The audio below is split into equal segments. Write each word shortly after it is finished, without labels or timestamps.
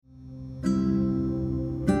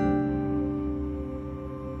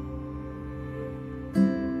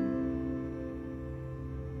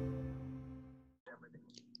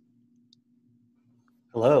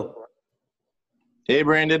Hello. Hey,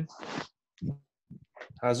 Brandon.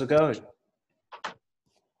 How's it going?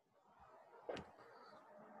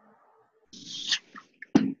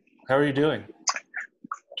 How are you doing?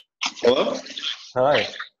 Hello? Hi.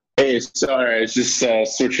 Hey, sorry, I was just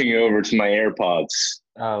switching you over to my AirPods.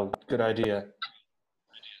 Oh, good idea.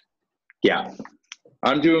 Yeah,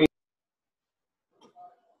 I'm doing.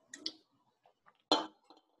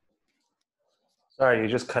 Sorry, you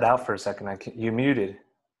just cut out for a second. You muted.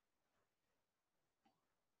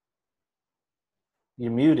 You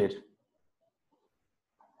muted.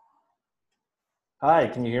 Hi,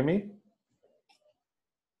 can you hear me?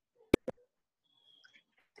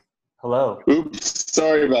 Hello. Oops,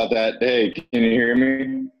 sorry about that. Hey, can you hear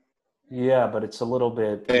me? Yeah, but it's a little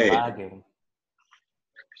bit Hey, lagging.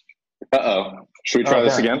 uh-oh. Should we try Oh,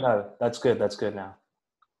 this no, again? no, that's good. That's good now.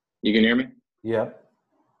 You can hear me? Yep.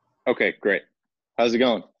 Okay, great. How's it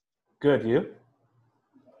going? Good. You?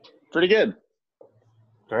 Pretty good.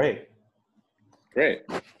 Great. Great.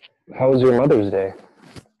 How was your Mother's Day?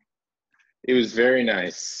 It was very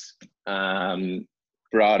nice.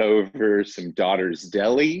 Brought over some Daughter's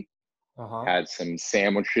Deli, Uh-huh. had some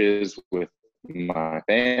sandwiches with my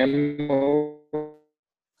family.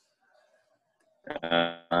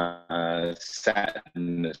 Sat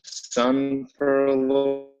in the sun for a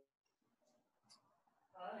little.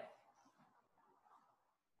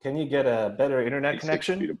 Can you get a better internet 6 feet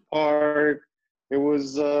connection? apart. It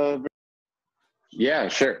was, yeah,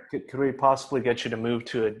 sure. Could we possibly get you to move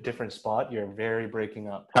to a different spot? You're very breaking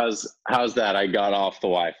up. How's that? I got off the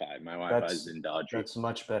Wi-Fi. My Wi-Fi's That's been dodgy. that's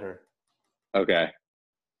much better. Okay.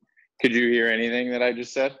 Could you hear anything that I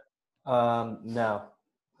just said? No.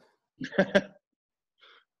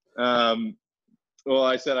 Well,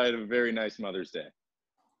 I said I had a very nice Mother's Day.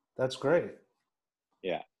 That's great.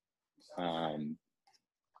 Yeah.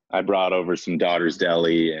 I brought over some Daughter's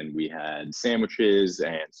Deli, and we had sandwiches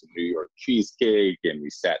and some New York cheesecake, and we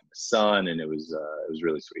sat in the sun, and it was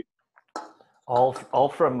really sweet. All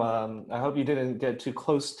from. I hope you didn't get too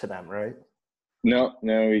close to them, right? No,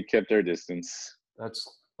 we kept our distance.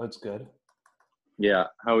 That's good. Yeah.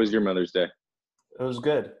 How was your Mother's Day? It was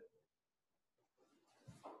good.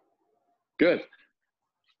 Good.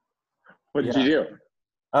 What did you do?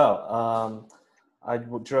 Oh, I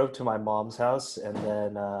drove to my mom's house and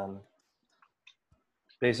then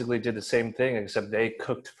basically did the same thing, except they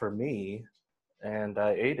cooked for me, and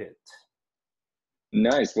I ate it.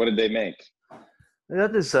 Nice. What did they make? They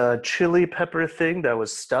got this chili pepper thing that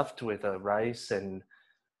was stuffed with rice and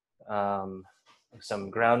um, some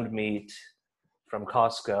ground meat from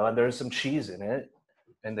Costco, and there's some cheese in it.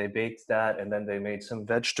 And they baked that, and then they made some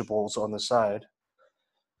vegetables on the side.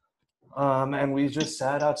 And we just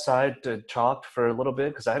sat outside to talk for a little bit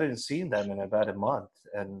because I hadn't seen them in about a month,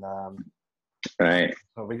 and Right.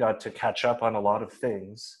 we got to catch up on a lot of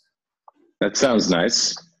things. That sounds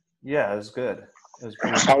nice. Yeah, it was good. It was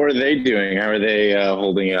pretty How are they doing? How are they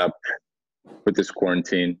holding up with this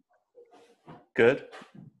quarantine? good.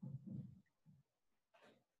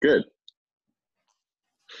 Good.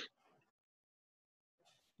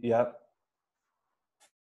 Yep.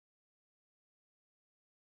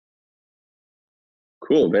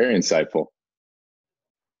 Cool. Very insightful.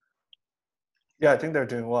 Yeah, I think they're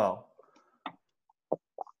doing well.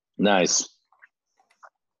 Nice.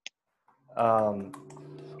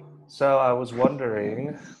 So I was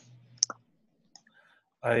wondering,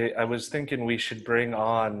 I was thinking we should bring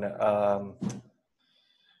on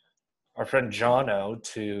our friend Jono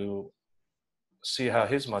to see how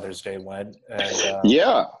his Mother's Day went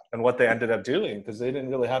Yeah. and what they ended up doing, because they didn't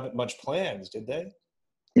really have much plans, did they?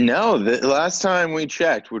 No, the last time we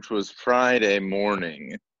checked, which was Friday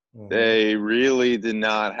morning, Mm-hmm. they really did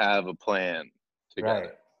not have a plan together.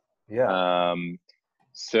 Right. Yeah.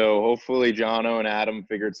 So hopefully Jono and Adam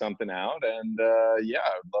figured something out, and yeah,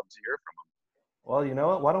 I would love to hear from Well, you know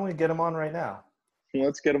what? Why don't we get him on right now? them.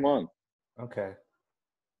 Let's get them on. Okay.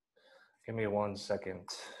 Give me 1 second.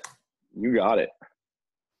 You got it.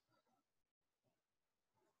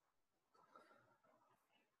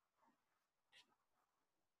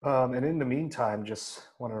 And in the meantime, just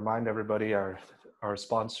want to remind everybody our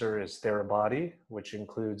sponsor is Therabody, which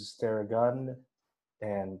includes Theragun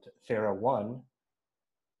and TheraOne,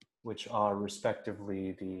 which are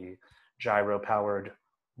respectively the gyro-powered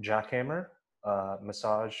jackhammer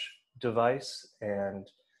massage device, and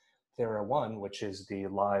TheraOne, which is the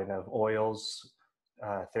line of oils,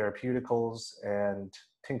 therapeuticals, and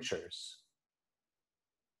tinctures.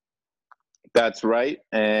 That's right.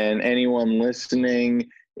 And anyone listening,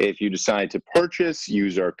 if you decide to purchase,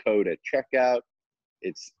 use our code at checkout.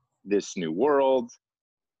 It's This New World.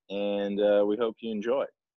 and we hope you enjoy.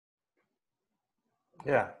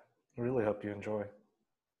 Yeah, I really hope you enjoy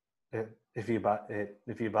it if you buy it.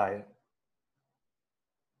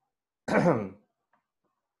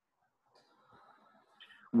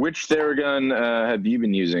 Which Theragun have you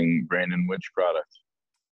been using, Brandon? Which product?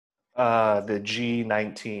 The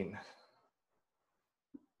G19,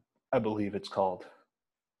 I believe it's called.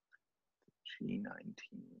 G19.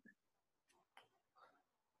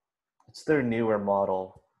 It's their newer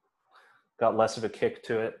model. Got less of a kick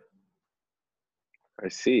to it. I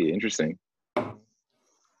see. Interesting.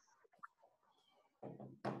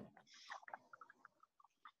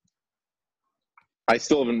 I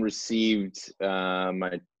still haven't received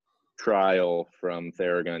my trial from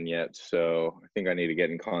Theragun yet, so I think I need to get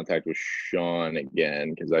in contact with Sean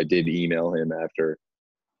again because I did email him after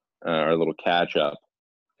our little catch up.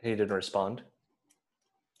 He didn't respond.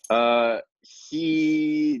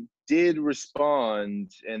 He did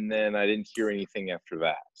respond, and then I didn't hear anything after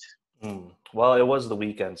that. Well, it was the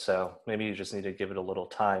weekend, so maybe you just need to give it a little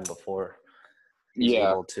time before he's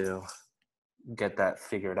able to get that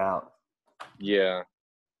figured out. Yeah.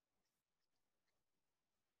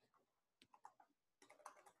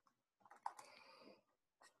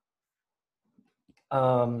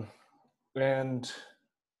 And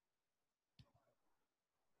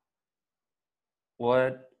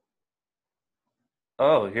what?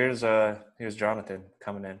 Oh, here's Jonathan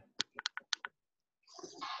coming in.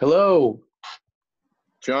 Hello.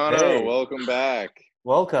 Jono, Hey. welcome back.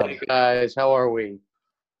 Welcome. Hey guys, how are we?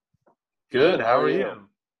 Good. How are you?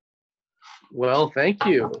 Well, thank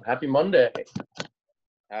you. Happy Monday.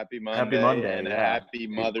 Happy Monday. Happy Monday, and yeah. Happy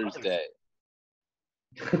Mother's Day.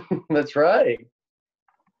 That's right.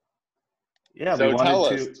 Yeah, So we wanted tell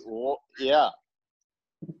to. us, yeah.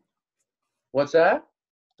 What's that?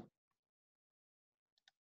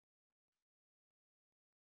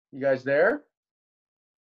 You guys there?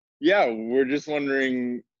 Yeah, we're just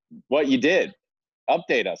wondering what you did.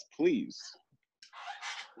 Update us, please.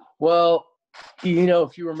 Well,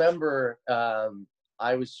 if you remember,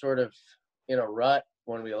 I was sort of in a rut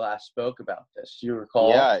when we last spoke about this. Do you recall?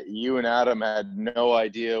 Yeah, you and Adam had no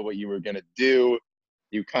idea what you were going to do.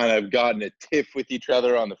 You kind of got in a tiff with each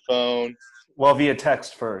other on the phone. Well, via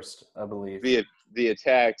text first, I believe. Via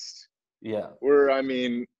text. Yeah. We're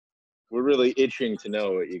really itching to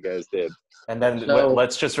know what you guys did. And then So-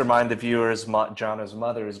 let's just remind the viewers, Jono's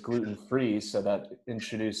mother is gluten-free, so that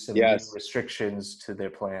introduced some new restrictions to their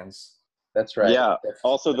plans. That's right. Yeah.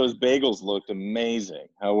 Also, those bagels looked amazing.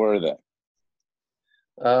 How were they?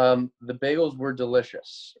 The bagels were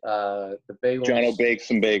delicious. The bagels. Jono baked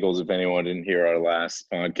some bagels. If anyone didn't hear our last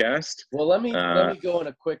podcast. Well, let me go on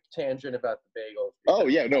a quick tangent about the bagels. Oh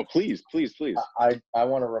yeah, no, please. I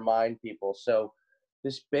want to remind people. So,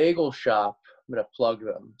 this bagel shop, I'm going to plug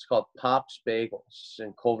them. It's called Pop's Bagels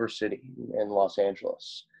in Culver City in Los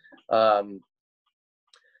Angeles. So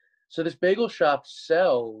this bagel shop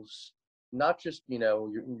sells not just,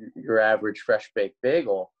 your average fresh baked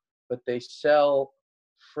bagel, but they sell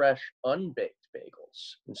fresh unbaked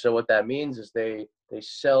bagels. And so what that means is they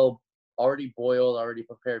sell already boiled, already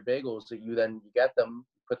prepared bagels that you get them,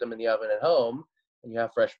 put them in the oven at home, and you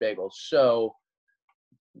have fresh bagels. So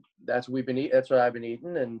that's what I've been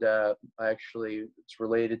eating, and actually it's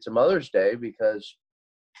related to Mother's Day because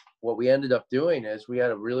what we ended up doing is we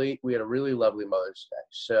had a really lovely Mother's Day.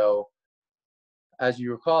 So as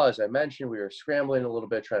you recall, as I mentioned, we were scrambling a little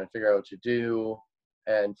bit trying to figure out what to do,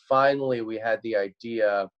 and finally we had the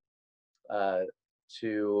idea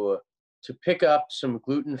to pick up some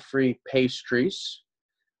gluten-free pastries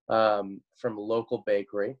from a local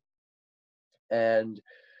bakery and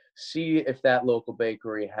see if that local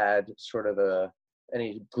bakery had sort of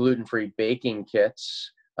any gluten-free baking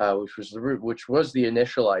kits, which was the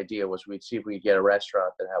initial idea, was we'd see if we could get a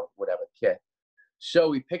restaurant that would have a kit. So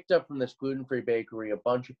we picked up from this gluten-free bakery a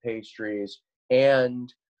bunch of pastries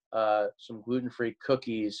and some gluten-free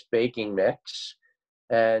cookies baking mix,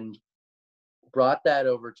 and brought that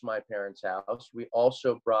over to my parents' house. We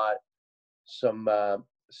also brought some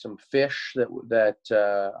fish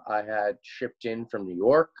that I had shipped in from New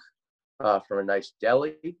York from a nice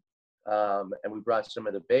deli, and we brought some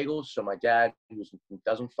of the bagels. So my dad, who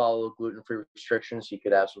doesn't follow gluten-free restrictions, he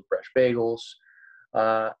could have some fresh bagels,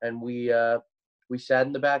 and we sat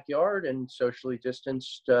in the backyard and socially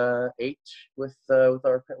distanced ate with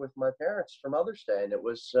my parents for Mother's Day, and it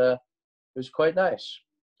was quite nice.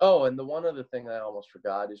 Oh, and the one other thing I almost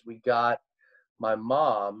forgot is we got my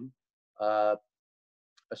mom a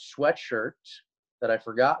sweatshirt that I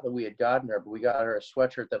forgot that we had gotten her, but we got her a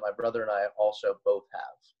sweatshirt that my brother and I also both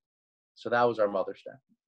have. So that was our Mother's Day.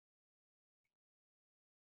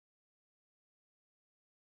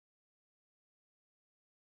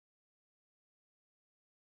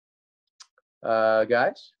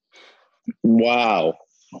 Guys? Wow.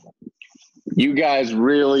 You guys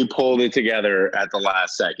really pulled it together at the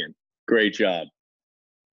last second. Great job.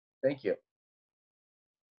 Thank you.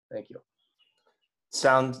 Thank you.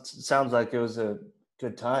 Sounds like it was a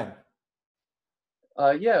good time.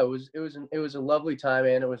 Yeah, it was a lovely time,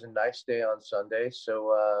 and it was a nice day on Sunday.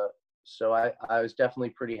 So I was definitely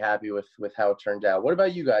pretty happy with how it turned out. What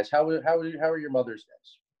about you guys? How are your Mother's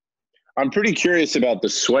Days? I'm pretty curious about the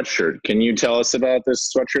sweatshirt. Can you tell us about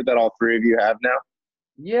this sweatshirt that all three of you have now?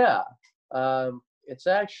 Yeah, it's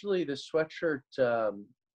actually the sweatshirt.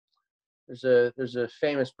 There's a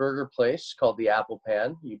famous burger place called the Apple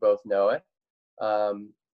Pan. You both know it.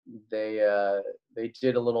 Um, they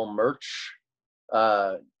did a little merch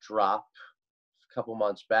drop a couple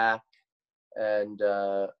months back, and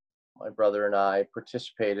my brother and I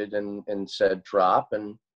participated in said drop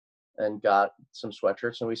and got some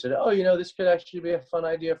sweatshirts, and we said, oh, this could actually be a fun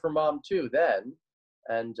idea for Mom too then.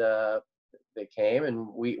 And they came, and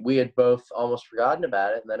we had both almost forgotten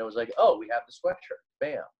about it, and then it was like, oh, we have the sweatshirt.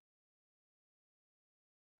 Bam.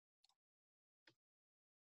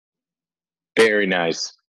 Very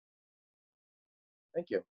nice. Thank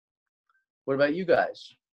you. What about you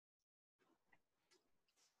guys?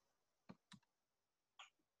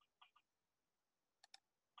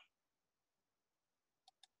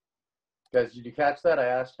 Guys, did you catch that? I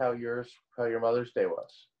asked how your Mother's Day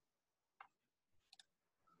was.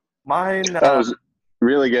 Mine, That was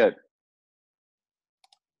really good.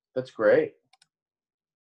 That's great.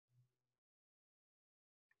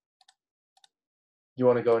 You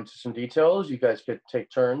want to go into some details? You guys could take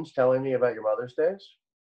turns telling me about your Mother's Days.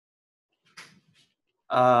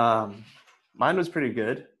 mine was pretty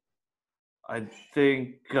good. I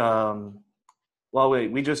think. Well,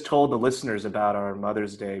 wait. We just told the listeners about our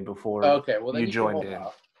Mother's Day before Okay, well then you you can joined hold in.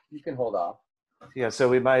 off. You can hold off. Yeah, so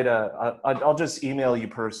we might. I'll just email you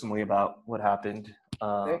personally about what happened.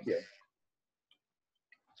 Thank you.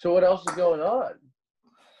 So what else is going on?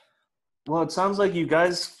 Well, it sounds like you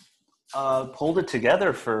guys pulled it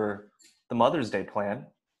together for the Mother's Day plan.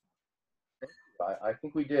 I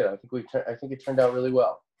think we did. I think it turned out really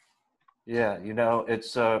well. Yeah,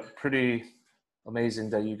 it's pretty amazing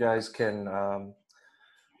that you guys can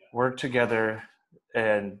work together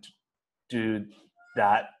and do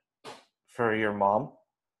that for your mom.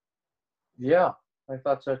 Yeah, I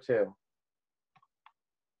thought so too.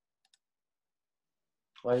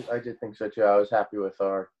 I did think so too. I was happy with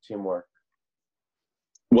our teamwork.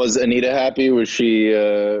 Was Anita happy? Was she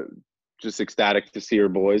just ecstatic to see her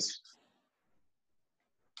boys?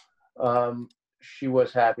 She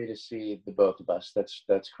was happy to see the both of us.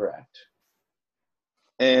 That's correct.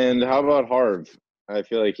 And how about Harv? I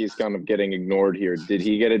feel like he's kind of getting ignored here. Did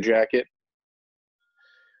he get a jacket?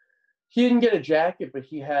 He didn't get a jacket, but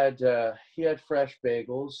he had fresh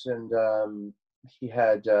bagels, and he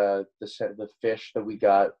had the fish that we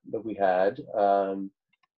had,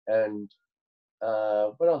 and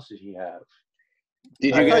what else did he have?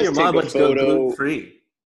 Did I you thought guys your mom take a wants to go photo? gluten free.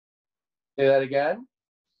 Say that again.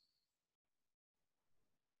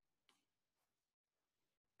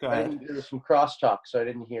 Go ahead. There was some crosstalk, so I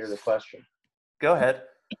didn't hear the question. Go ahead.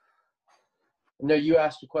 No, you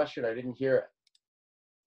asked a question. I didn't hear it.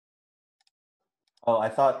 Oh, I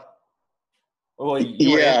thought. Well,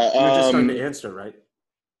 you were just starting to answer, right?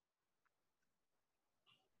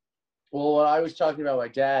 Well, I was talking about my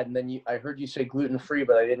dad, and then I heard you say gluten-free,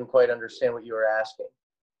 but I didn't quite understand what you were asking.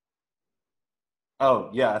 Oh,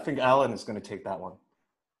 yeah. I think Alan is going to take that one.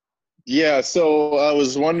 Yeah, so I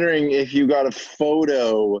was wondering if you got a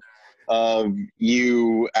photo of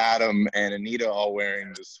you, Adam, and Anita all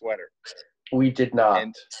wearing the sweater. We did not.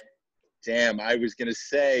 And damn, I was gonna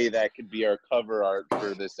say that could be our cover art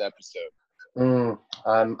for this episode.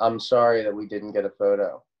 I'm sorry that we didn't get a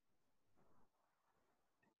photo.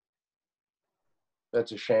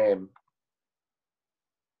 That's a shame.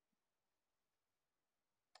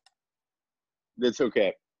 That's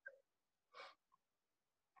okay.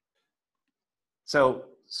 So,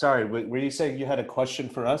 sorry, were you saying you had a question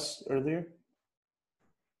for us earlier?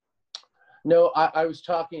 No, I was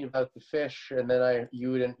talking about the fish, and then I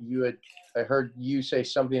heard you say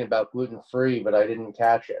something about gluten-free, but I didn't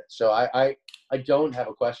catch it. So I don't have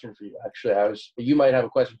a question for you. Actually, you might have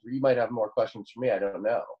you might have more questions for me. I don't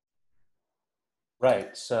know.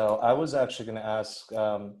 Right. So I was actually going to ask,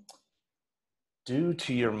 due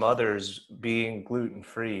to your mother's being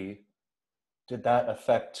gluten-free, did that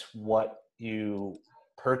affect what you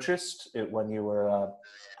purchased when you were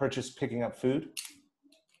picking up food?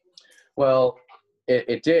 Well,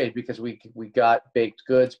 it did, because we got baked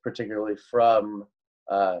goods, particularly from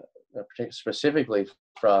specifically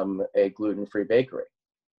from a gluten-free bakery.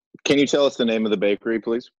 Can you tell us the name of the bakery,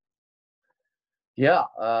 please? Yeah,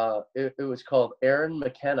 it was called Aaron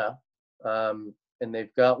McKenna, and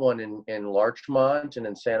they've got one in Larchmont and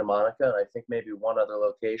in Santa Monica, and I think maybe one other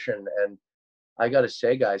location. And I got to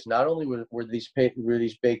say, guys, not only were these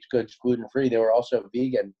baked goods gluten-free, they were also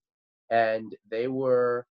vegan, and they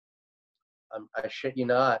were, I shit you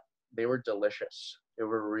not, they were delicious. They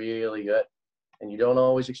were really good, and you don't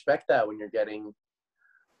always expect that when you're getting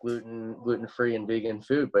gluten-free and vegan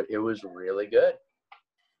food, but it was really good.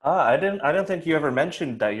 I don't think you ever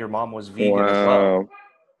mentioned that your mom was vegan as well. Wow.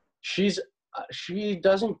 She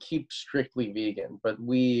doesn't keep strictly vegan, but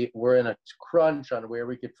we were in a crunch on where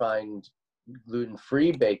we could find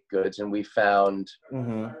gluten-free baked goods, and we found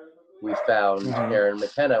Mm-hmm. Aaron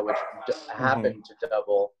McKenna, which happened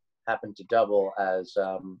Mm-hmm. to double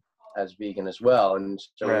as vegan as well, and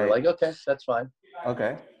so we were Right. like, okay, that's fine.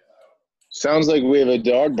 Okay. Sounds like we have a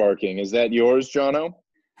dog barking. Is that yours, Jono?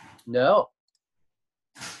 No,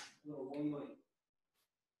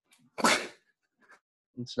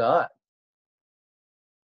 it's not.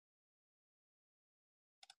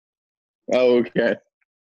 Oh, okay.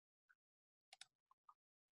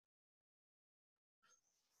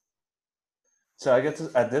 So I guess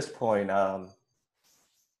at this point,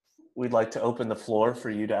 we'd like to open the floor for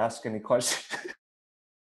you to ask any questions.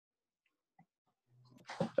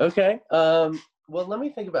 Okay. Well, let me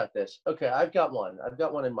think about this. Okay, I've got one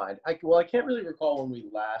in mind. I can't really recall when we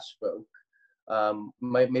last spoke.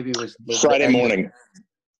 Maybe it was Friday morning.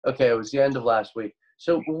 Okay, it was the end of last week.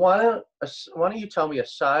 So why don't you tell me,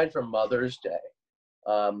 aside from Mother's Day,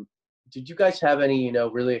 did you guys have any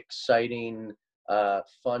really exciting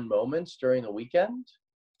fun moments during the weekend?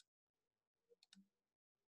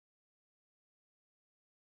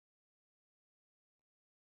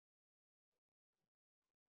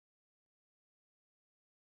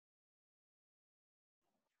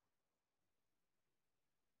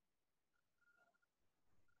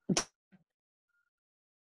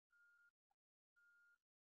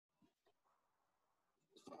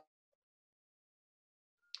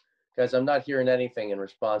 Guys, I'm not hearing anything in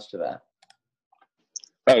response to that.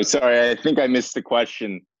 Oh, sorry. I think I missed the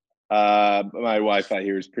question. My Wi-Fi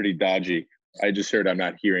here is pretty dodgy. I just heard I'm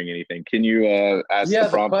not hearing anything. Can you ask the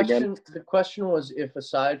prompt again? The question was if,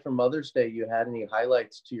 aside from Mother's Day, you had any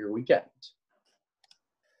highlights to your weekend.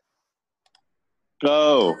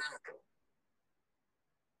 Oh,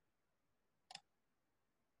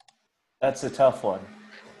 That's a tough one.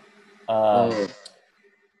 Let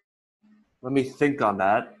me think on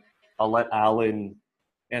that. I'll let Alan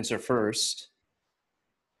answer first.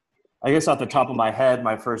 I guess off the top of my head,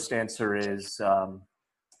 my first answer is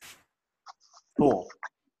pool.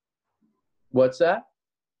 What's that?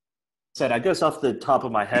 I guess off the top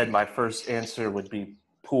of my head, my first answer would be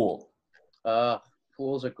pool.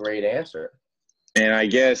 Pool's a great answer. and I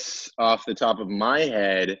guess off the top of my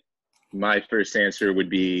head, my first answer would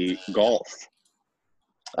be golf.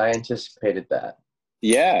 I anticipated that.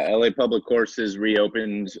 Yeah, LA Public Courses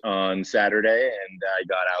reopened on Saturday, and I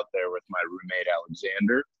got out there with my roommate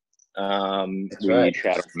Alexander. We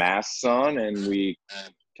had masks on, and we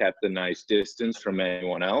kept a nice distance from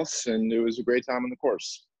anyone else, and it was a great time on the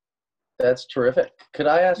course. That's terrific. Could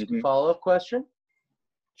I ask a follow-up question?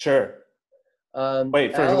 Sure.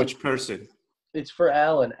 Wait, for Alan, which person? It's for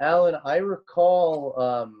Alan. Alan, I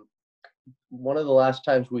recall one of the last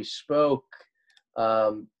times we spoke,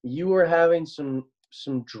 you were having some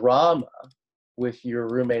drama with your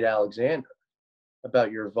roommate Alexander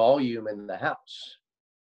about your volume in the house.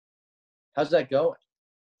 How's that going?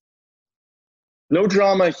 No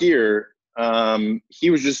drama here. He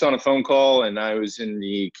was just on a phone call, and I was in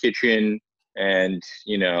the kitchen. And,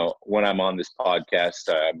 you know, when I'm on this podcast,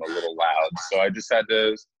 I'm a little loud. So I just had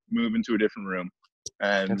to move into a different room.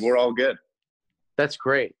 And we're all good. That's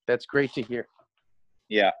great. That's great to hear.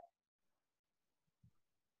 Yeah.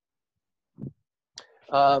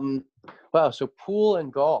 Wow, so pool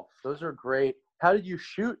and golf, those are great. How did you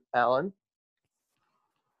shoot, Alan?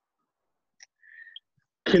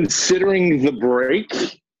 Considering the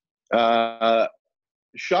break,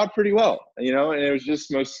 shot pretty well, you know, and it was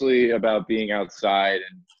just mostly about being outside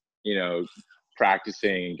and, you know,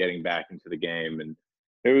 practicing and getting back into the game. And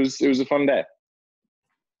it was a fun day.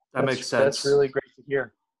 That makes sense. That's really great to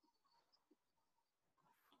hear.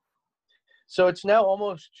 So it's now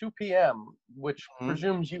almost 2 p.m., which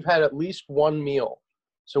presumes you've had at least one meal.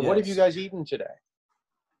 So what have you guys eaten today?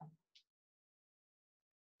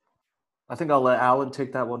 I think I'll let Alan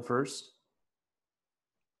take that one first.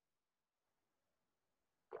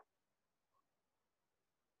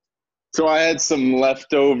 So I had some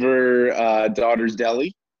leftover Daughter's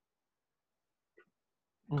Deli.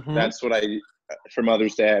 Mhm. That's what I, for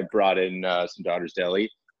Mother's Day, I brought in some Daughter's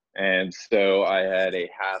Deli. And so I had a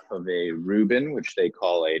half of a Reuben, which they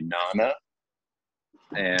call a Nana.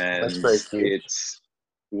 That's And very cute. it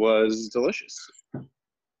was delicious.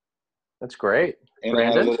 That's great. And I had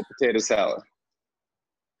a Brandon? little potato salad.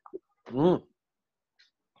 Mm.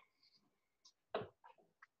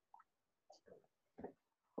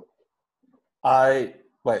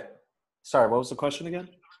 Wait. Sorry, what was the question again?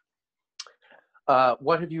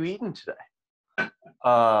 What have you eaten today?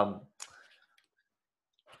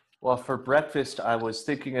 Well, for breakfast, I was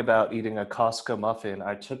thinking about eating a Costco muffin.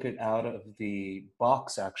 I took it out of the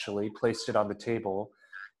box, actually, placed it on the table,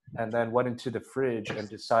 and then went into the fridge and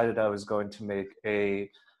decided I was going to make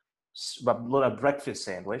a breakfast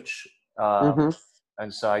sandwich. Mm-hmm.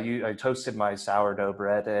 And so I toasted my sourdough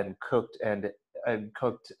bread and cooked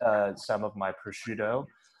some of my prosciutto.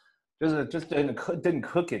 Just didn't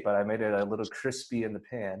cook it, but I made it a little crispy in the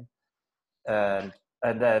pan,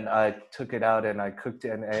 and then I took it out and I cooked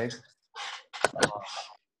an egg,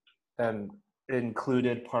 and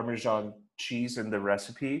included Parmesan cheese in the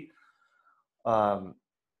recipe, um,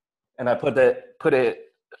 and I put it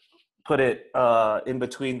in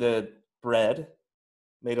between the bread,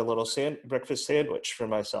 made a little breakfast sandwich for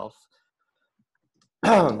myself.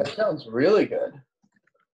 That sounds really good.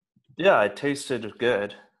 Yeah, it tasted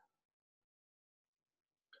good.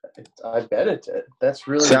 I bet it did. That's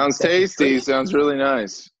really Sounds that's tasty. great. Sounds really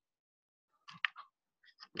nice.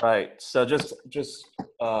 Right. So just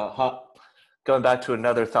going back to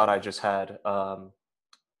another thought I just had.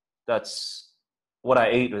 That's what I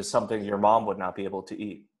ate is something your mom would not be able to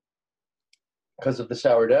eat. Because of the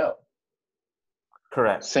sourdough.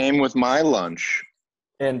 Correct. Same with my lunch.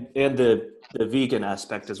 And the vegan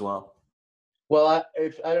aspect as well. Well,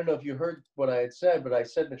 I don't know if you heard what I had said, but I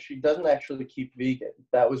said that she doesn't actually keep vegan.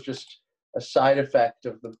 That was just a side effect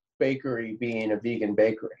of the bakery being a vegan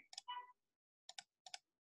bakery.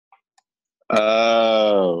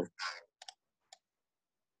 Oh.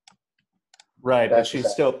 Right, but That's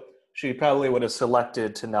she probably would have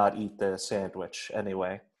selected to not eat the sandwich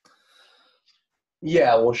anyway.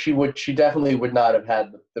 Yeah, well, she definitely would not have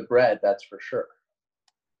had the bread. That's for sure.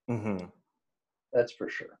 Mm-hmm. That's for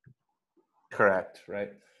sure. Correct,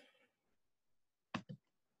 right.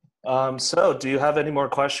 So do you have any more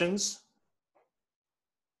questions?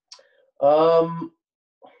 Is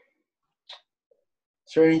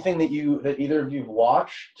there anything that either of you've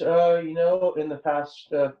watched, in the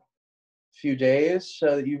past few days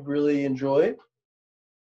that you've really enjoyed?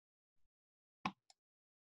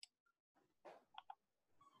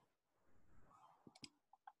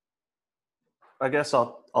 I guess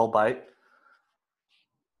I'll bite.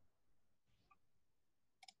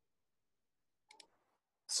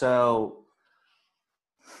 So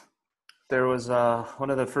there was one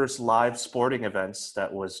of the first live sporting events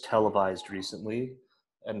that was televised recently,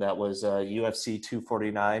 and that was UFC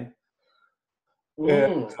 249.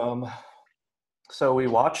 And Mm. so we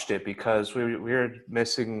watched it because we were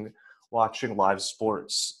missing watching live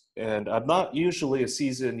sports. And I'm not usually a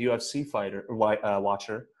seasoned UFC fighter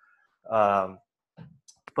watcher, um,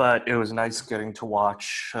 but it was nice getting to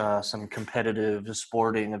watch some competitive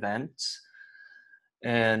sporting events.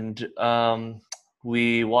 And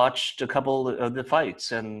we watched a couple of the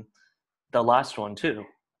fights and the last one too.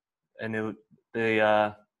 And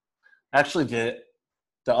actually the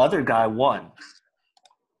other guy won.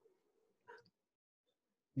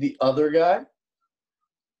 The other guy?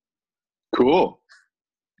 Cool.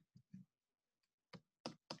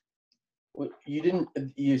 You didn't.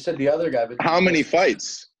 You said the other guy, but How many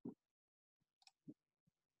fights?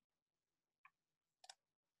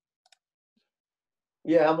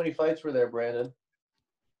 Yeah, how many fights were there, Brandon?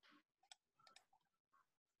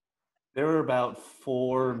 There were about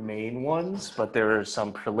 4 main ones, but there were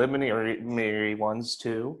some preliminary ones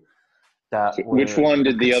too that Which were one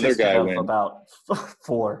did the other consisted guy of win? about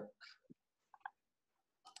 4.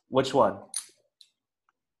 Which one?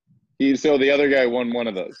 So the other guy won one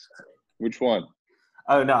of those. Which one?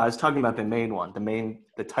 Oh no, I was talking about the main one,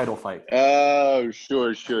 the title fight. Oh,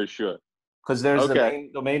 sure. Because there's Okay.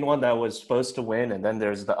 the main one that was supposed to win, and then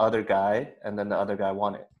there's the other guy, and then the other guy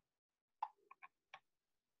won it.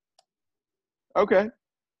 Okay.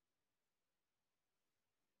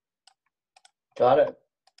 Got it.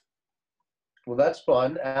 Well, that's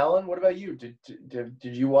fun. Alan, what about you? Did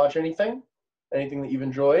you watch anything? Anything that you've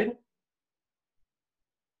enjoyed?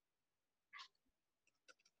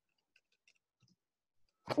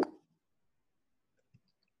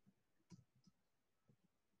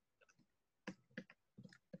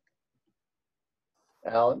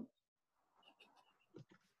 Alan?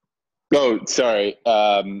 Oh, sorry.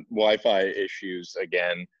 Wi-Fi issues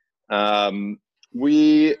again.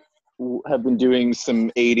 We have been doing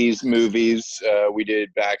some 80s movies. We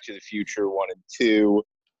did Back to the Future 1 and 2,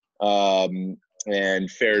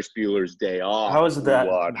 and Ferris Bueller's Day Off. How was we that?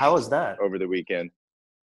 watched How was that? over the weekend.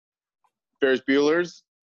 Ferris Bueller's?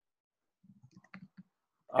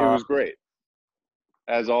 It was great.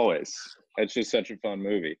 As always. It's just such a fun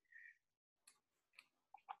movie.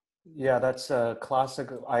 Yeah, that's a classic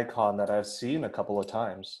icon that I've seen a couple of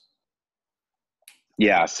times.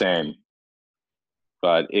 Yeah, same.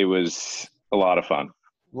 But it was a lot of fun.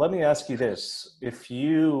 Let me ask you this. If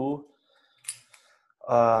you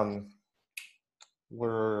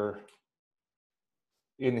were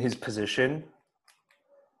in his position,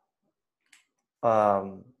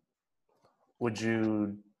 would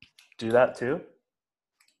you do that too?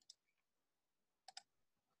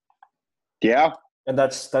 Yeah. And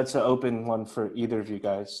that's an open one for either of you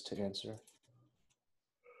guys to answer.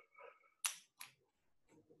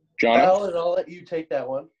 John? Alan, I'll let you take that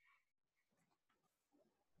one.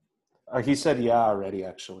 He said yeah already,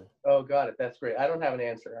 actually. Oh, got it. That's great. I don't have an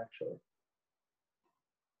answer, actually.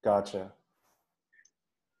 Gotcha.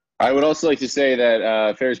 I would also like to say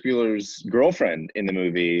that Ferris Bueller's girlfriend in the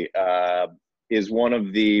movie is one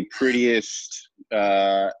of the prettiest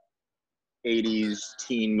 80s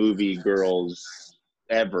teen movie girls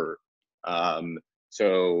ever.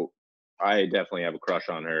 So I definitely have a crush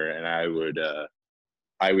on her, and I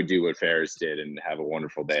would do what Ferris did and have a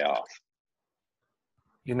wonderful day off.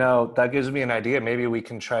 You know, that gives me an idea. Maybe we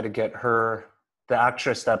can try to get her, the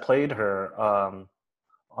actress that played her, on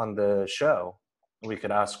the show. We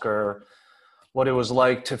could ask her what it was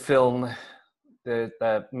like to film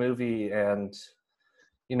that movie, and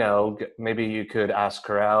you know, maybe you could ask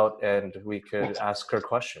her out and we could ask her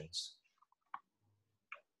questions.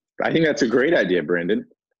 I think that's a great idea, Brandon.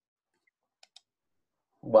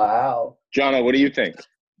 Wow. Jonna, what do you think?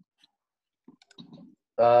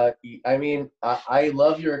 I mean, I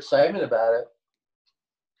love your excitement about it.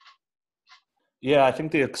 Yeah, I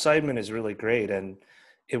think the excitement is really great, and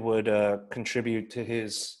it would contribute to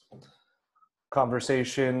his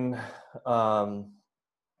conversation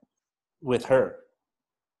with her.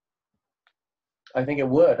 I think it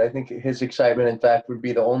would. I think his excitement, in fact, would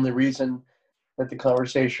be the only reason that the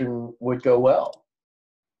conversation would go well.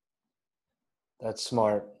 That's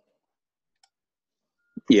smart.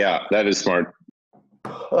 Yeah, that is smart.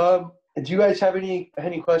 Do you guys have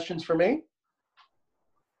any questions for me?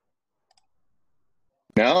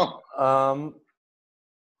 No?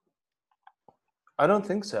 I don't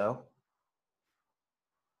think so.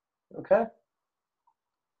 Okay.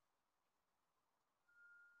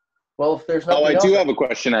 Well, if there's nothing Oh, I else, do have a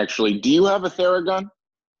question, actually. Do you have a Theragun?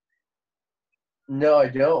 No, I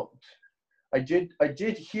don't. I did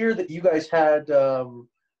hear that you guys had some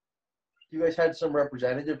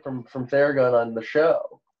representative from Theragun on the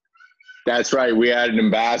show. That's right. We had an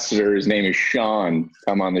ambassador. His name is Sean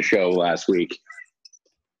come on the show last week.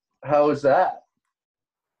 How was that?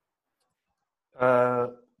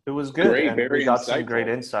 It was good. Great, and very we got some great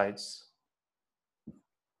insightful. insights.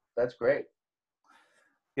 That's great.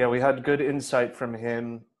 Yeah, we had good insight from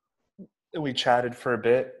him. We chatted for a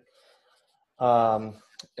bit.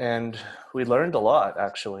 And we learned a lot,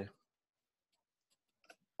 actually.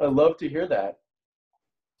 I'd love to hear that.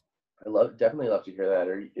 Definitely love to hear that.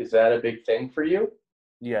 Is that a big thing for you?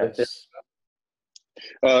 Yes.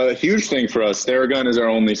 A huge thing for us. Theragun is our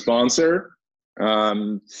only sponsor.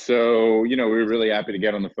 So, you know, we were really happy to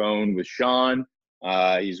get on the phone with Sean.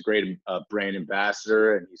 He's a great brand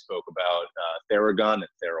ambassador, and he spoke about Theragun and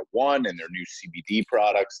TheraOne and their new CBD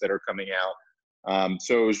products that are coming out.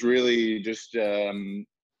 So it was really just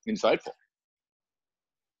insightful.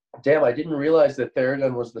 Damn, I didn't realize that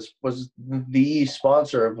Theragun was the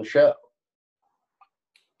sponsor of the show.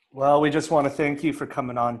 Well, we just want to thank you for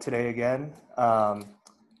coming on today again.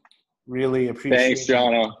 Really appreciate Thanks,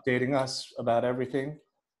 Jono. you updating us about everything.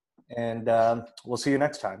 And we'll see you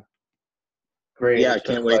next time. Great. Yeah, I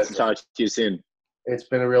can't wait to talk to you soon. It's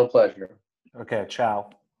been a real pleasure. Okay, ciao.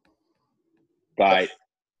 Bye.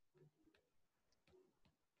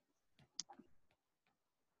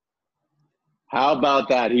 How about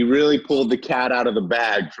that? He really pulled the cat out of the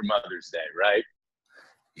bag for Mother's Day, right?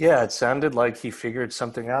 Yeah, it sounded like he figured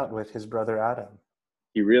something out with his brother Adam.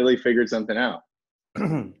 He really figured something out.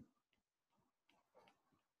 And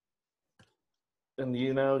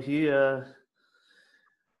you know,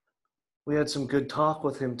 we had some good talk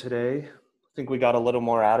with him today. I think we got a little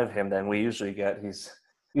more out of him than we usually get. He's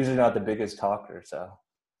usually not the biggest talker, so.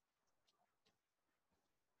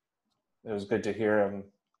 it was good to hear him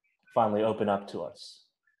finally open up to us.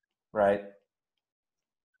 Right?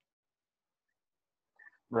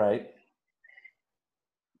 Right?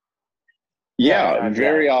 Yeah, Yeah,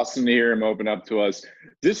 very awesome to hear him open up to us.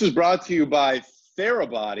 This is brought to you by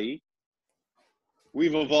Therabody.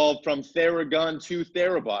 We've evolved from Theragun to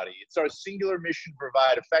Therabody. It's our singular mission to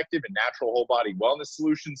provide effective and natural whole body wellness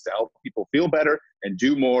solutions to help people feel better and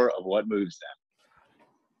do more of what moves them.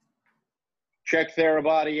 Check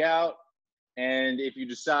Therabody out. And if you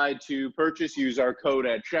decide to purchase, use our code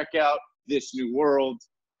at checkout, This New World.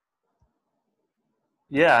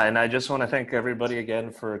 Yeah, and I just want to thank everybody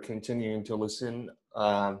again for continuing to listen.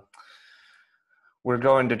 We're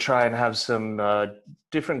going to try and have some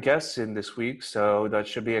different guests in this week, so that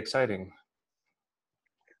should be exciting.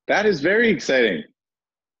 That is very exciting.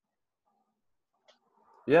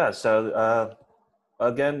 Yeah, so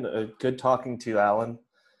again, good talking to you, Alan.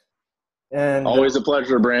 And Always a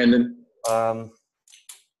pleasure, Brandon.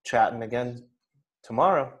 Chatting again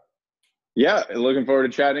tomorrow. Yeah, looking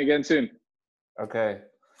forward to chatting again soon. Okay.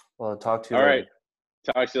 Well, talk to you All later.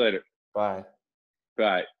 right. Talk to you later. Bye.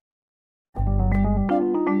 Bye.